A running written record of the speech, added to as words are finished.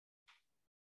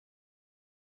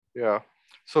Yeah.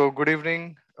 So good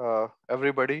evening,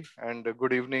 everybody, and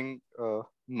good evening,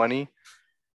 Mani.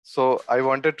 So I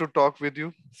wanted to talk with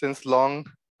you since long.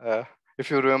 Uh, if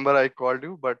you remember, I called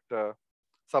you, but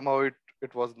somehow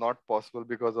it was not possible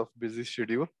because of busy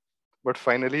schedule. But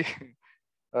finally,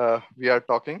 we are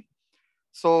talking.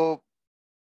 So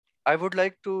I would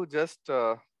like to just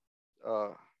uh, uh,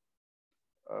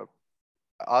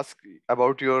 ask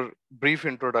about your brief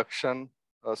introduction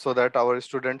so that our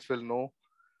students will know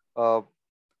uh,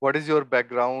 what is your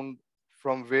background,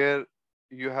 from where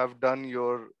you have done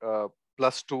your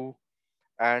plus two,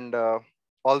 and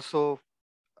also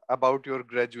about your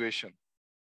graduation.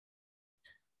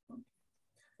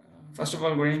 First of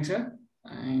all, good evening, sir.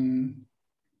 And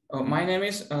my name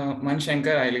is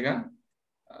Shankar Ailiga.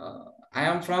 I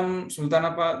am from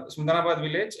Sultanabad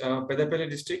village, Pedapalli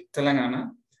district,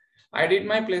 Telangana. I did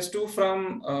my plus two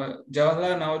from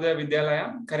Jawaharlal Navodaya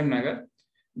Vidyalaya, Karimnagar.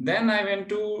 Then I went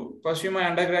to pursue my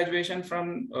undergraduation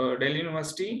from Delhi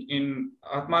University in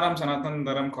Atmaram Sanatan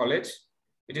Dharam College.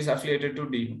 It is affiliated to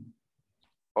DU.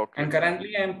 Okay. And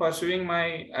currently I am pursuing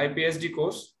my IPSD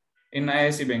course in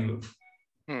IISc Bangalore.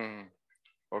 Hmm.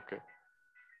 Okay.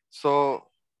 So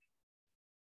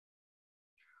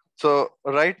so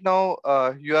right now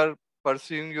you are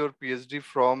pursuing your PhD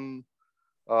from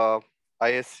uh,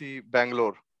 ISc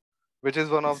Bangalore, which is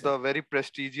one Yes, of sir. the very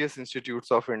prestigious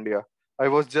institutes of India. I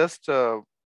was just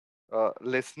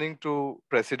listening to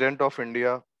President of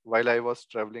India while I was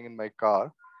traveling in my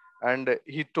car, and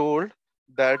he told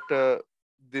that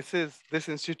this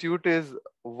institute is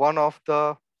one of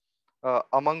the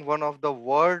among one of the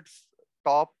world's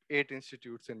top 8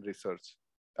 institutes in research,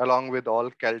 along with all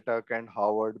Caltech and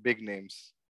Harvard big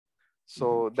names. Mhm.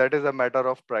 So that is a matter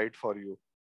of pride for you.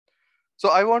 So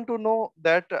I want to know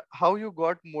that how you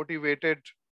got motivated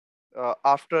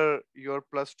after your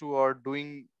plus two, or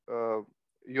doing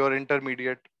your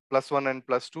intermediate plus one and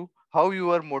plus two, how you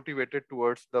are motivated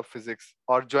towards the physics,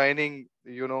 or joining,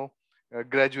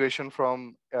 graduation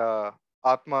from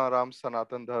Atma Ram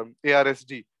Sanatan Dharm,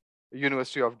 ARSD,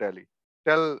 University of Delhi.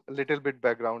 Tell a little bit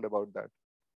background about that.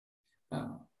 Uh,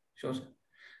 sure, sir.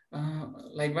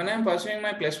 Like when I'm pursuing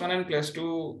my plus one and plus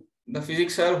two, the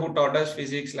physics sir who taught us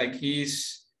physics, like he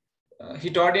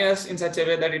taught us in such a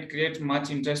way that it creates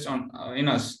much interest on in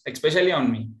us, especially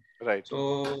on me. Right.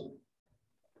 So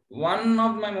one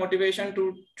of my motivation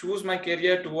to choose my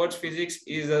career towards physics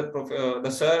is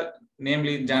the sir,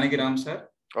 namely Janaki Ram sir,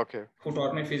 Okay. who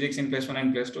taught me physics in plus one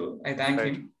and plus two. I thank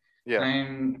Right. him. Yeah.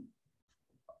 And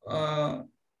uh,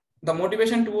 the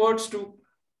motivation towards to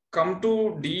come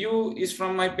to DU is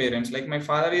from my parents. Like my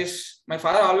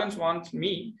father always wants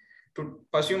me to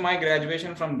pursue my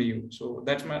graduation from DU. So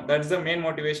that's the main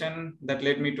motivation that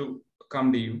led me to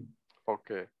come DU.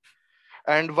 Okay.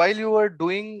 And while you were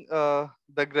doing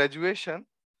the graduation,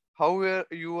 how were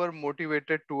you were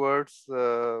motivated towards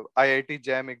IIT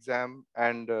Jam exam,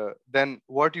 and then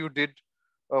what you did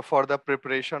for the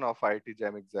preparation of IIT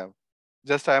Jam exam?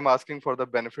 Just I am asking for the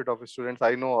benefit of students.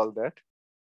 I know all that.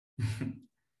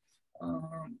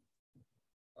 Um,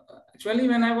 Actually,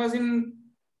 when I was in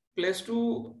plus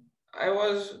two, I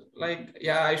was like,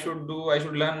 yeah, I should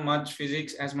learn much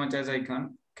physics as much as I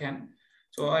can.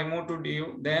 So I moved to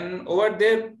DU. Then over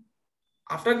there,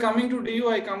 after coming to DU,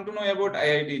 I come to know about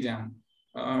IIT Jam.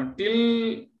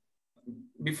 Till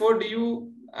before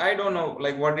DU, I don't know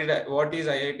like what is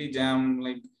IIT Jam,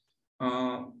 like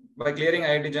uh, by clearing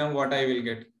IIT Jam, what I will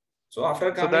get. So after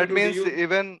So coming that to means DU,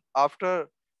 even after,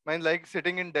 like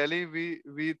sitting in Delhi,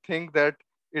 we think that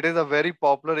it is a very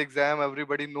popular exam.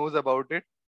 Everybody knows about it.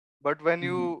 But when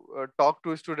you Mhm. talk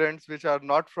to students which are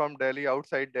not from Delhi,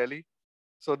 outside Delhi,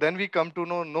 so then we come to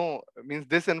know, no, means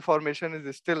this information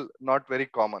is still not very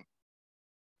common.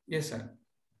 Yes, sir.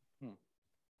 Hmm.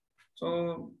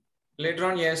 So later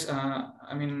on, yes,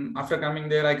 I mean, after coming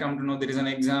there, I come to know there is an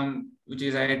exam which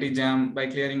is IIT Jam. By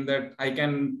clearing that, I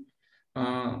can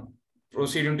uh,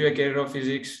 proceed into a career of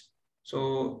physics.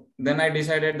 So then I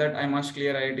decided that I must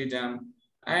clear IIT Jam.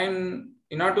 And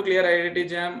in order to clear IIT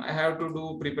Jam, I have to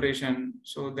do preparation.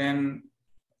 So then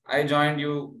I joined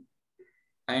you,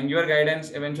 and your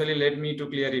guidance eventually led me to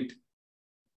clear it.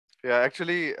 Yeah,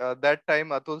 actually, that time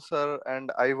Atul Sir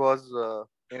and I was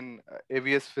in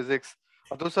AVS Physics.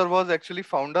 Atul Sir was actually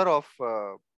founder of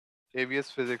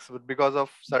AVS Physics, but because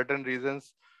of certain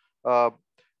reasons, uh,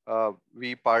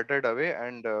 we parted away,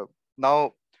 and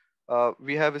now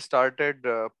we have started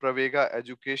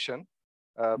pravegaaeducation.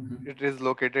 Mhm. It is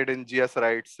located in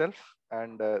GSRI itself,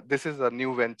 and this is a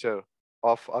new venture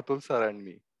of Atul Sir and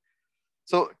me.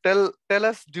 So tell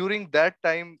us during that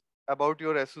time about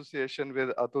your association with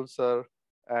Atul Sir.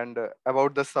 and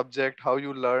about the subject, how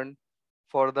you learn,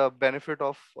 for the benefit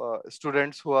of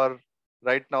students who are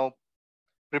right now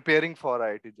preparing for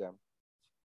IIT Jam.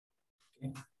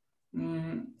 Okay.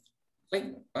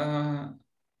 Like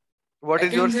What I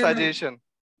is your can say that. suggestion?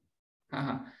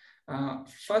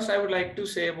 First, I would like to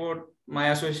say about my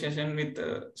association with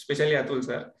especially Atul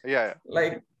Sir. Yeah,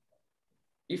 Like,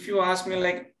 if you ask me,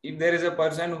 like, if there is a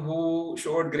person who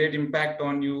showed great impact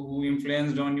on you, who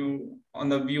influenced on you on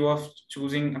the view of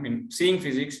choosing, I mean, seeing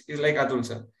physics, is like Atul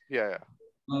Sir. yeah.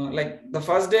 Like the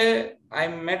first day I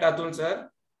met Atul Sir,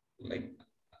 like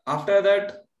after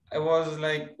that I was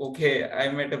like, okay, I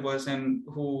met a person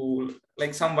who,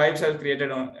 like, some vibes have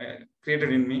created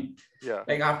in me. Yeah.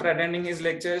 Like after attending his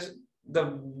lectures,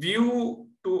 the view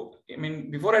to, I mean,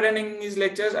 before attending his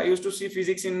lectures, I used to see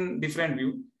physics in different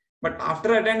view, but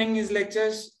after attending his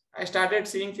lectures, I started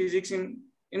seeing physics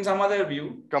in some other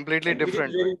view, Completely like which is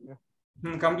different way.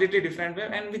 very completely different way,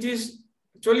 and which is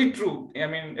actually true. I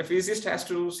mean, a physicist has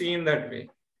to see in that way.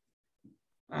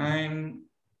 And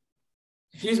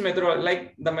his methodology,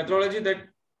 like the methodology that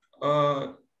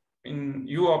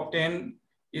you obtain,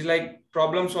 is like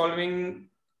problem solving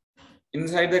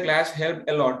inside the class helped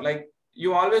a lot. Like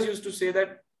you always used to say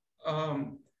that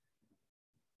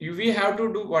we have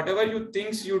to do whatever you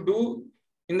thinks you do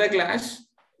in the class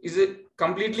is it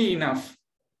completely enough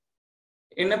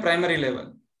in a primary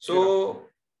level. So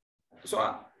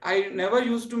I never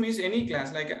used to miss any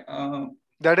class. Like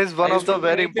that is I one of used to the attend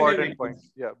very each and every important class.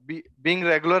 points. Yeah, being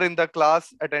regular in the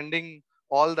class, attending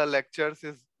all the lectures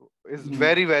is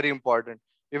very, very important.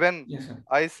 Even Yes,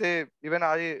 sir. even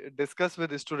I discuss with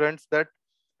the students that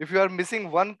if you are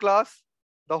missing one class,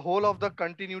 the whole of the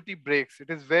continuity breaks. It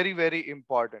is very, very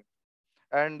important.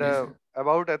 And Yes, sir.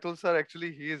 about Atul sir,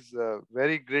 actually, he is a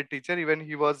very great teacher. Even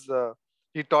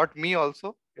he taught me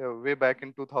also way back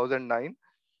in 2009.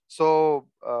 So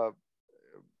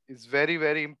it's very,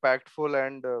 very impactful.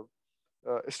 And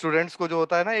students को जो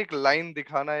होता है ना, एक line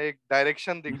दिखाना, एक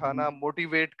direction दिखाना,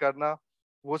 motivate करना,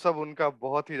 वो सब उनका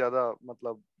बहुत ही ज्यादा,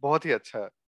 मतलब बहुत ही अच्छा है.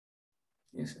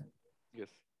 Yes, sir. Yes.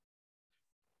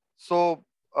 So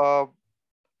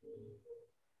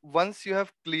once you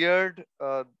have cleared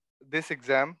this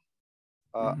exam,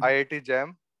 IIT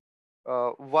Jam,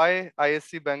 why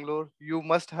IISc Bangalore? You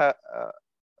must have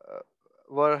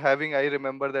were having. I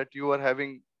remember that you were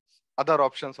having other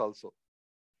options also.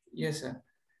 Yes, sir.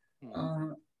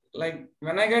 Like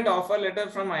when I get offer letter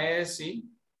from IISc,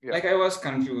 like I was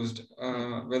confused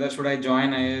whether should I join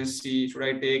IISc, should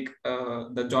I take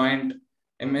the joint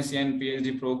MSc and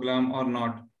PhD program or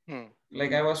not.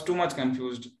 Like I was too much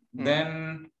confused.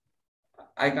 Then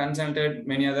I consulted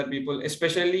many other people,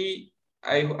 especially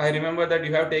I remember that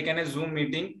you have taken a Zoom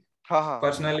meeting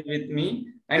personally with me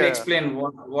and explain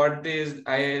what is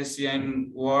IISc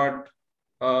and what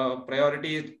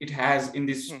priority it has in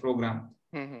this program.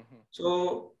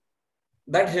 So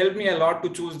that helped me a lot to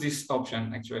choose this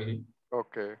option actually.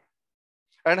 Okay.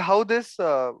 And how this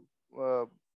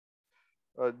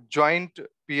joint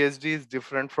PhD is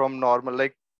different from normal?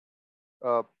 Like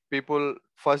people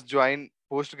first join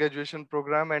post-graduation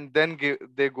program and then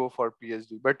they go for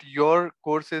PhD. But your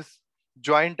course is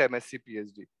joint MSc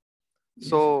PhD.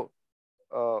 So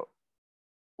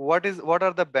what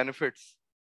are the benefits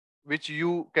which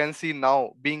you can see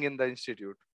now being in the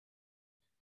institute?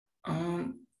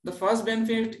 The first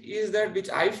benefit is that, which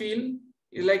I feel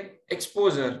is like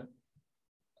exposure.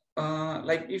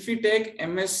 Like if we take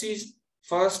MSc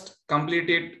first, complete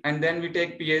it, and then we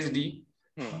take PhD.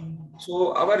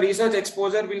 So our research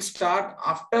exposure will start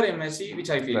after MSc,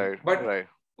 which I feel. But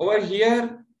over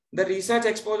here, the research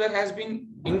exposure has been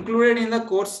included in the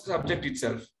course subject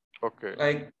itself. Okay.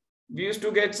 Like we used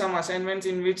to get some assignments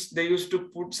in which they used to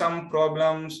put some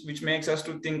problems which makes us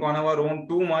to think on our own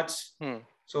too much.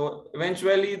 So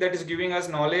eventually that is giving us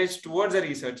knowledge towards the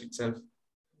research itself.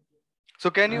 So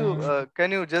can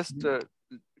you just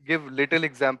give little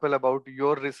example about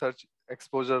your research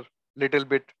exposure, little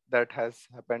bit that has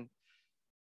happened?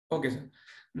 Okay, sir.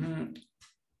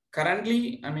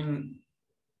 Currently, I mean,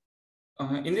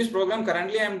 in this program,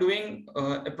 currently I'm doing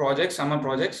a project, summer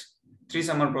projects, 3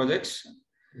 summer projects.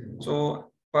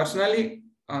 So personally,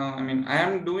 I mean, I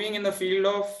am doing in the field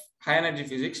of high energy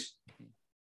physics.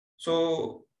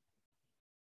 So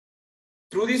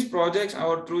through these projects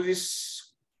or through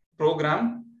this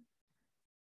program,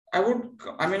 I am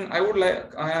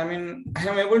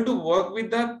able to work with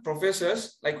the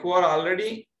professors like who are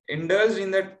already indulged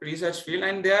in that research field,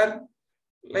 and they are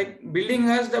like building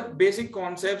us the basic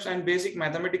concepts and basic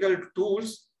mathematical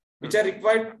tools which are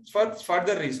required for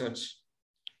further research.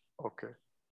 Okay.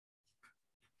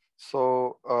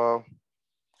 So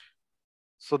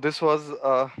So this was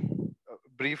a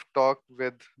brief talk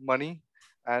with Mani,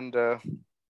 and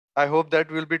I hope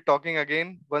that we'll be talking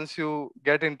again once you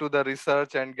get into the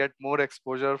research and get more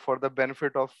exposure for the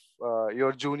benefit of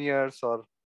your juniors, or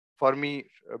for me,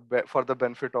 for the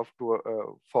benefit of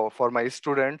for my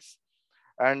students.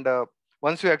 And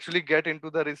once you actually get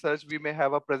into the research, we may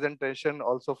have a presentation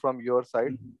also from your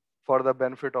side Mhm. for the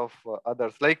benefit of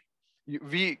others. Like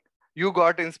we, you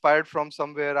got inspired from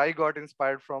somewhere, I got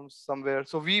inspired from somewhere.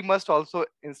 So we must also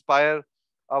inspire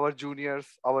our juniors,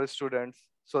 our students,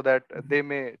 so that they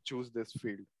may choose this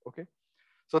field. Okay.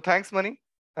 So thanks, Mani.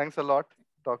 Thanks a lot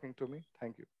talking to me.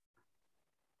 Thank you.